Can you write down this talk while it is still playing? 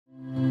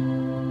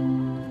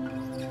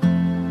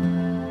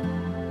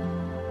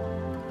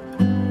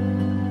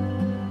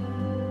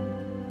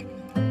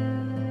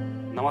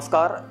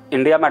Namaskar,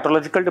 India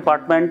Meteorological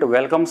Department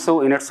welcomes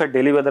you in its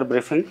daily weather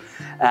briefing.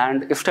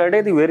 And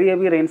yesterday, the very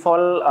heavy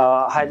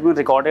rainfall has been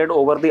recorded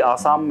over the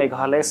Assam,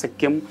 Meghalaya,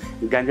 Sikkim,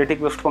 Gangetic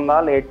West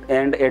Bengal,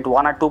 and at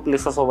one or two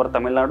places over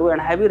Tamil Nadu.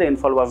 And heavy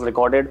rainfall was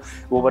recorded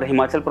over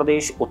Himachal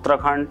Pradesh,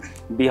 Uttarakhand,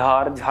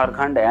 Bihar,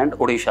 Jharkhand, and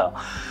Odisha.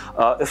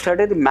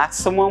 Yesterday, the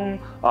maximum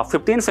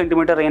 15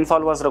 centimeter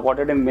rainfall was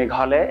recorded in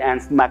Meghalaya,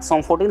 and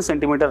maximum 14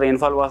 centimeter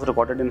rainfall was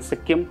recorded in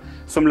Sikkim.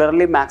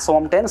 Similarly,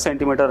 maximum 10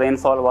 centimeter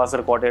rainfall was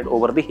recorded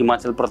over the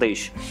Himachal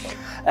Pradesh.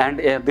 And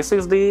this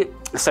is the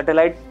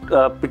satellite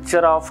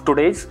picture of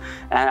today's.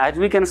 And as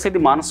we can see, the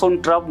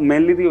monsoon trough,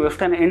 mainly the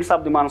western ends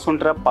of the monsoon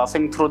trough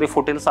passing through the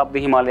foothills of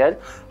the Himalayas.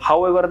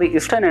 However, the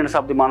eastern ends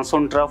of the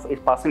monsoon trough is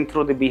passing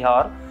through the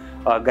Bihar,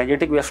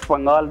 Gangetic West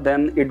Bengal,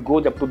 then it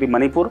goes up to the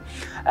Manipur,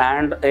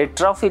 and a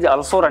trough is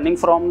also running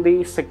from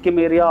the Sikkim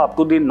area up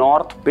to the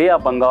North Bay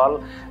of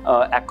Bengal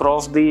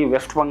across the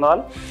West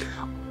Bengal.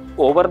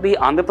 Over the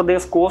Andhra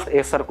Pradesh coast,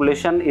 a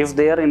circulation is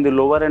there in the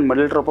lower and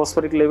middle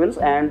tropospheric levels,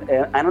 and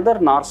another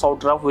north-south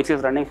trough which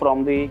is running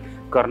from the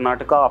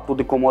Karnataka up to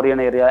the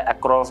Comorian area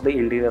across the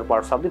interior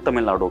parts of the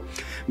Tamil Nadu.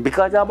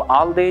 Because of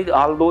all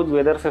those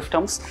weather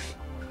systems,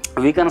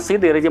 we can see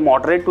there is a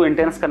moderate to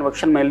intense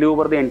convection mainly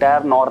over the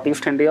entire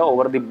northeast India,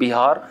 over the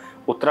Bihar,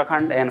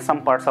 Uttarakhand, and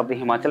some parts of the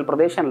Himachal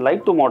Pradesh, and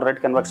light to moderate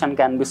convection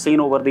can be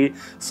seen over the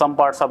some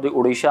parts of the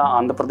Odisha,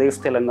 Andhra Pradesh,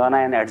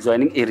 Telangana, and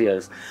adjoining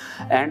areas.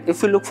 And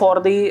if you look for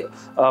the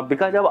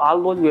because of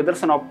all those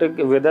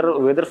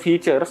weather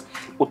features,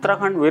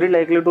 Uttarakhand very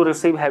likely to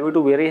receive heavy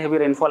to very heavy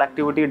rainfall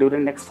activity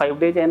during next 5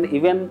 days, and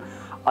even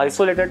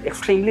isolated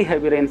extremely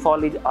heavy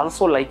rainfall is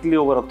also likely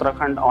over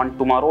Uttarakhand on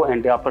tomorrow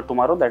and day after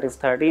tomorrow, that is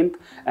 13th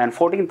and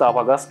 14th of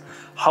August.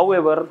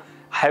 However,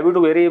 heavy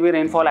to very heavy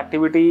rainfall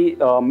activity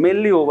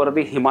mainly over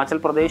the Himachal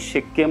Pradesh,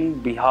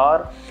 Sikkim,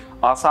 Bihar,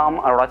 Assam,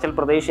 Arunachal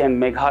Pradesh,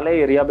 and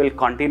Meghalaya area will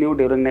continue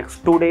during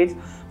next 2 days.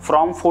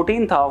 From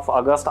 14th of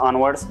August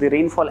onwards, the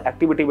rainfall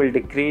activity will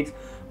decrease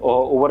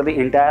over the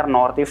entire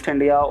northeast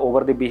India,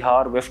 over the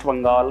Bihar, West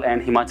Bengal,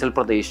 and Himachal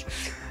Pradesh.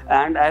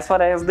 And as far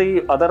as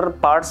the other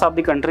parts of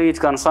the country is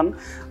concerned,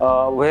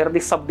 where the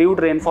subdued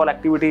rainfall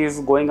activity is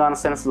going on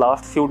since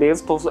last few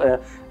days,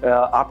 so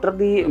after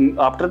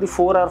the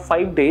 4 or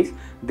 5 days,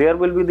 there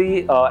will be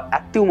the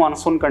active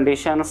monsoon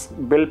conditions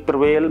will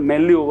prevail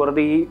mainly over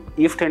the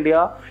East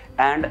India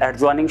and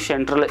adjoining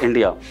central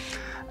India.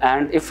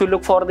 And if you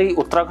look for the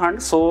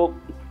Uttarakhand, so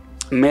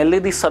mainly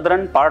the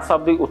southern parts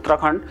of the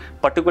Uttarakhand,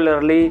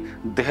 particularly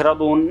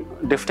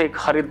Dehradun district,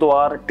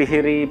 Haridwar,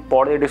 Tihri,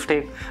 Pauri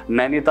district,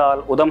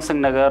 Nainital, Udham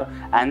Singh Nagar,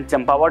 and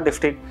Champawat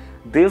district,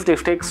 these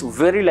districts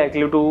very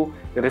likely to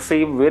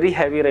receive very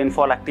heavy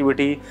rainfall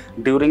activity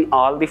during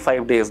all the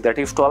 5 days, that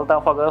is 12th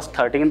of August,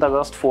 13th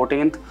August,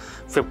 14th,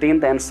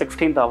 15th, and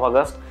 16th of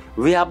August.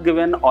 We have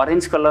given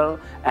orange color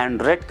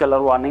and red color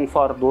warning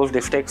for those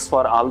districts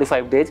for all the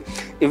 5 days.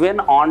 Even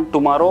on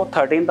tomorrow,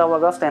 13th of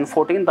August and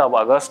 14th of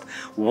August,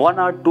 1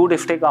 or 2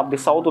 districts of the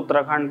South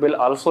Uttarakhand will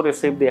also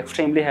receive the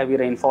extremely heavy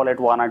rainfall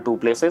at 1 or 2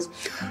 places.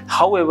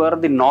 However,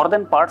 the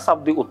northern parts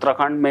of the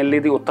Uttarakhand, mainly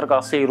the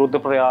Uttarkasi,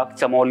 Rudraprayag,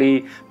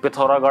 Chamoli,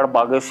 Pithoragarh,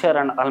 Bageshwar,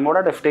 and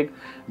Almora district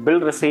will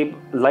receive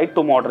light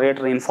to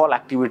moderate rainfall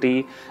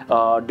activity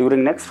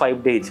during next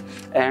 5 days.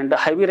 And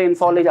heavy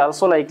rainfall is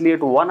also likely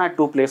at 1 or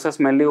 2 places,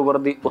 mainly over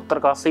the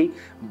Uttarkasi,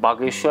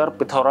 Bageshwar,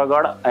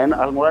 Pithoragarh, and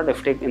Almora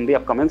district in the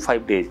upcoming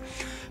 5 days.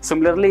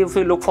 Similarly, if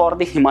we look for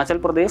the Himachal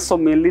Pradesh, so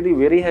mainly the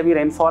very heavy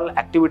rainfall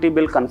activity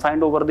will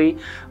confined over the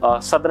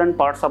southern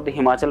parts of the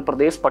Himachal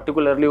Pradesh,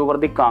 particularly over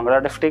the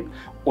Kangra district,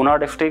 Una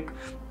district,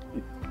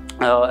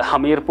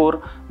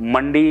 Hamirpur,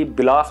 Mandi,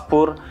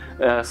 Bilaspur,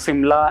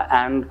 Simla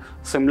and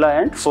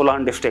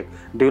Solan district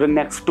during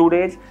next 2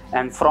 days.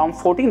 And from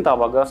 14th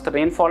of August,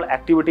 rainfall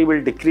activity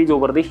will decrease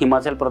over the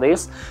Himachal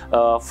Pradesh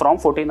from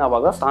 14th of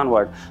August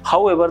onward.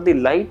 However, the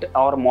light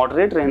or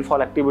moderate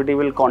rainfall activity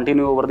will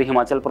continue over the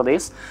Himachal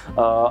Pradesh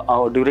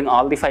during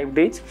all the 5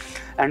 days.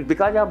 And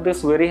because of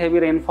this very heavy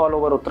rainfall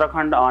over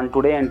Uttarakhand on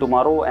today and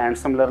tomorrow, and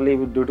similarly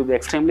due to the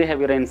extremely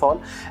heavy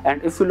rainfall,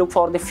 and if you look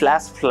for the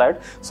flash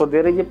flood, so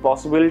there is a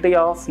possibility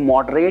of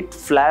moderate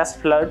flash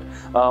flood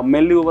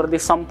mainly over the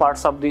some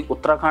parts of the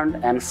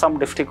Uttarakhand and some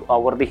district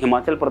over the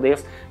Himachal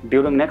Pradesh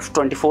during next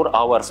 24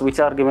 hours, which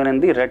are given in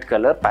the red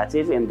color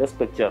patches in this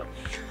picture.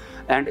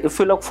 And if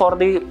you look for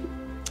the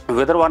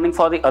weather warning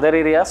for the other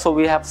areas, so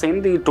we have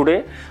seen the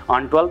today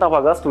on 12th of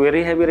August,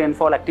 very heavy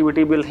rainfall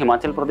activity will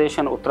Himachal Pradesh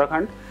and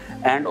Uttarakhand.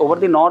 And over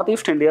the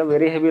northeast India,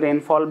 very heavy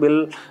rainfall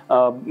will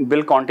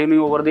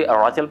continue over the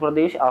Arunachal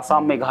Pradesh,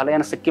 Assam, Meghalaya,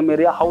 and Sikkim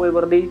area.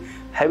 However, the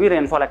heavy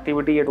rainfall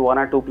activity at 1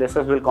 or 2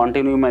 places will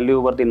continue mainly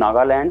over the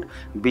Nagaland,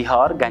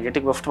 Bihar,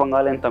 Gangetic West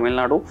Bengal, and Tamil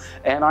Nadu.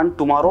 And on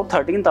tomorrow,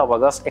 13th of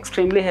August,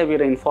 extremely heavy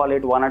rainfall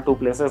at 1 or 2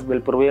 places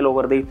will prevail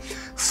over the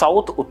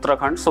South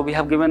Uttarakhand. So we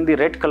have given the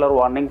red color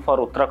warning for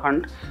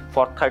Uttarakhand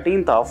for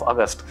 13th of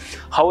August.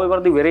 However,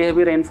 the very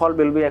heavy rainfall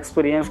will be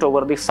experienced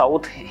over the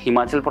South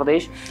Himachal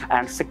Pradesh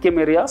and Sikkim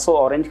area. So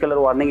orange color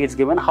warning is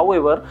given.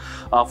 However,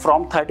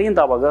 from 13th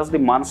of August, the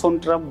monsoon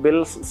trough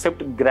will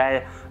shift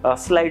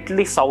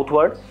slightly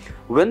southward.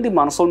 When the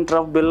monsoon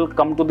trough will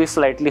come to the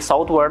slightly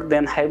southward,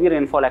 then heavy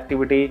rainfall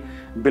activity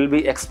will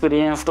be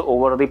experienced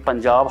over the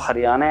Punjab,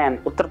 Haryana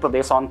and Uttar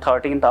Pradesh on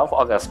 13th of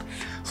August.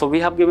 So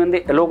we have given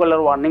the yellow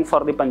color warning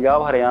for the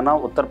Punjab,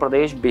 Haryana, Uttar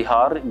Pradesh,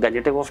 Bihar,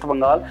 Gangetic West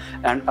Bengal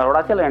and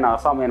Arunachal and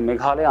Assam and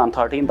Meghalaya on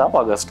 13th of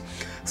August.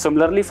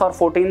 Similarly, for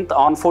 14th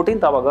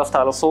of August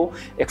also,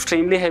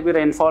 extremely heavy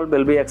rainfall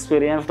will be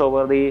experienced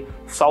over the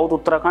South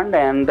Uttarakhand,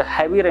 and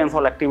heavy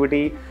rainfall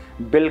activity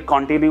will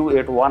continue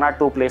at one or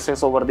two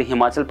places over the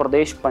Himachal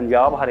Pradesh,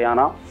 Punjab,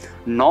 Haryana,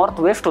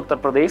 northwest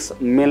Uttar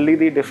Pradesh, mainly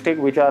the district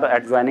which are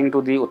adjoining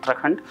to the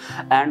Uttarakhand,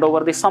 and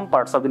over the some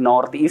parts of the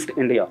northeast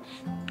India.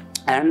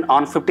 And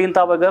on 15th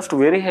of August,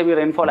 very heavy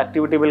rainfall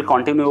activity will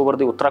continue over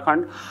the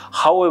Uttarakhand.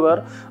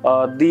 However,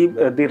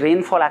 the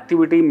rainfall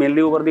activity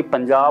mainly over the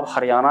Punjab,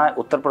 Haryana,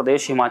 Uttar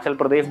Pradesh, Himachal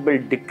Pradesh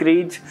will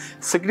decrease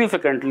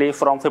significantly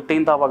from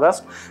 15th of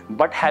August.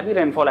 But heavy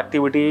rainfall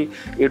activity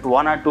at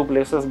one or two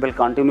places will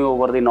continue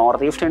over the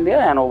northeast India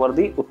and over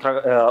the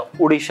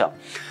Odisha.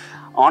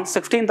 On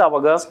 16th of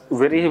August,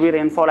 very heavy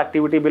rainfall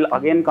activity will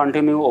again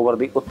continue over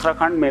the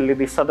Uttarakhand, mainly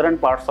the southern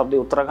parts of the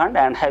Uttarakhand,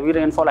 and heavy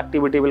rainfall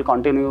activity will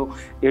continue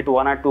at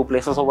one or two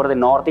places over the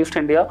northeast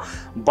India.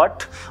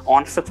 But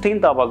on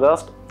 16th of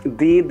August,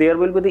 there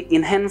will be the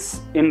enhance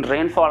in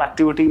rainfall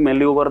activity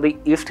mainly over the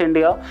East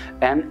India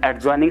and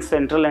adjoining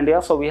Central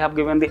India. So we have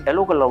given the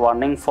yellow color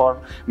warning for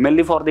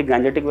mainly for the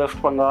Gangetic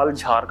West Bengal,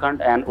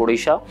 Jharkhand and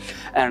Odisha,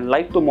 and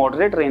light to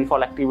moderate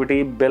rainfall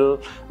activity will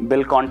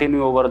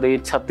continue over the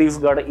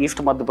Chhattisgarh, East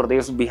Madhya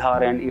Pradesh,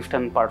 Bihar and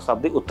eastern parts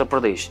of the Uttar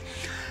Pradesh.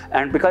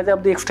 And because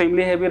of the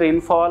extremely heavy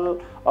rainfall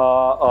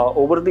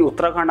over the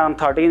Uttarakhand on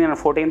 13th and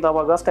 14th of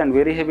August, and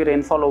very heavy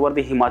rainfall over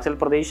the Himachal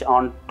Pradesh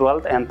on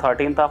 12th and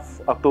 13th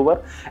of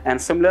October,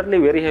 and similarly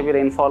very heavy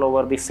rainfall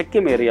over the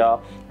Sikkim area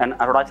and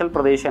Arunachal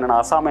Pradesh and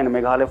Assam and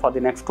Meghalaya for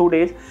the next 2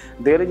 days,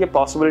 there is a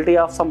possibility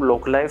of some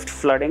localized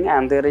flooding,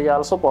 and there is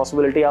also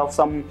possibility of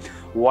some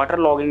water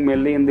logging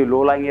mainly in the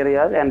low-lying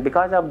areas. And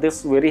because of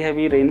this very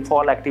heavy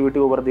rainfall activity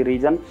over the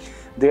region,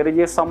 there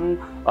is some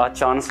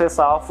chances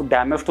of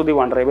damage to the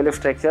vulnerable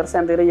structures,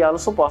 and there is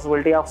also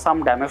possibility of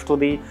some damage to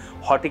the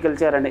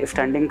horticulture and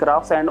standing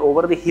crops. And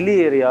over the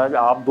hilly areas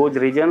of those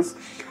regions,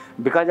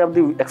 because of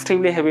the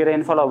extremely heavy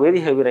rainfall or very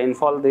heavy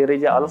rainfall, there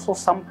is also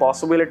some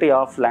possibility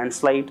of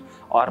landslide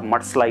or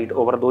mudslide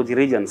over those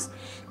regions.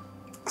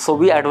 So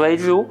we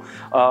advise you,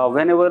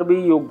 whenever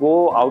you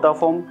go out of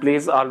home,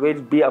 please always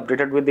be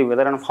updated with the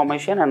weather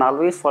information, and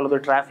always follow the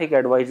traffic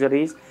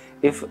advisories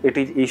if it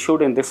is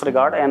issued in this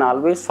regard, and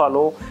always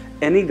follow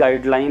any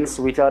guidelines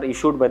which are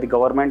issued by the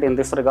government in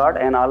this regard,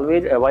 and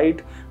always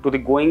avoid to the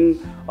going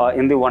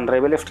in the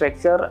vulnerable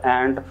structure,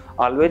 and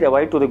always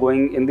avoid to the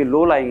going in the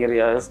low-lying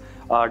areas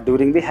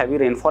during the heavy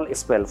rainfall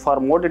spell. For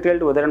more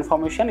detailed weather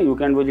information, you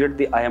can visit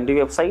the IMD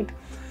website.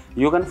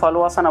 You can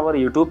follow us on our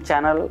YouTube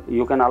channel.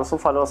 You can also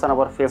follow us on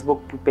our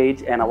Facebook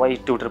page and our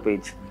Twitter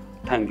page.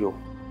 Thank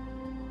you.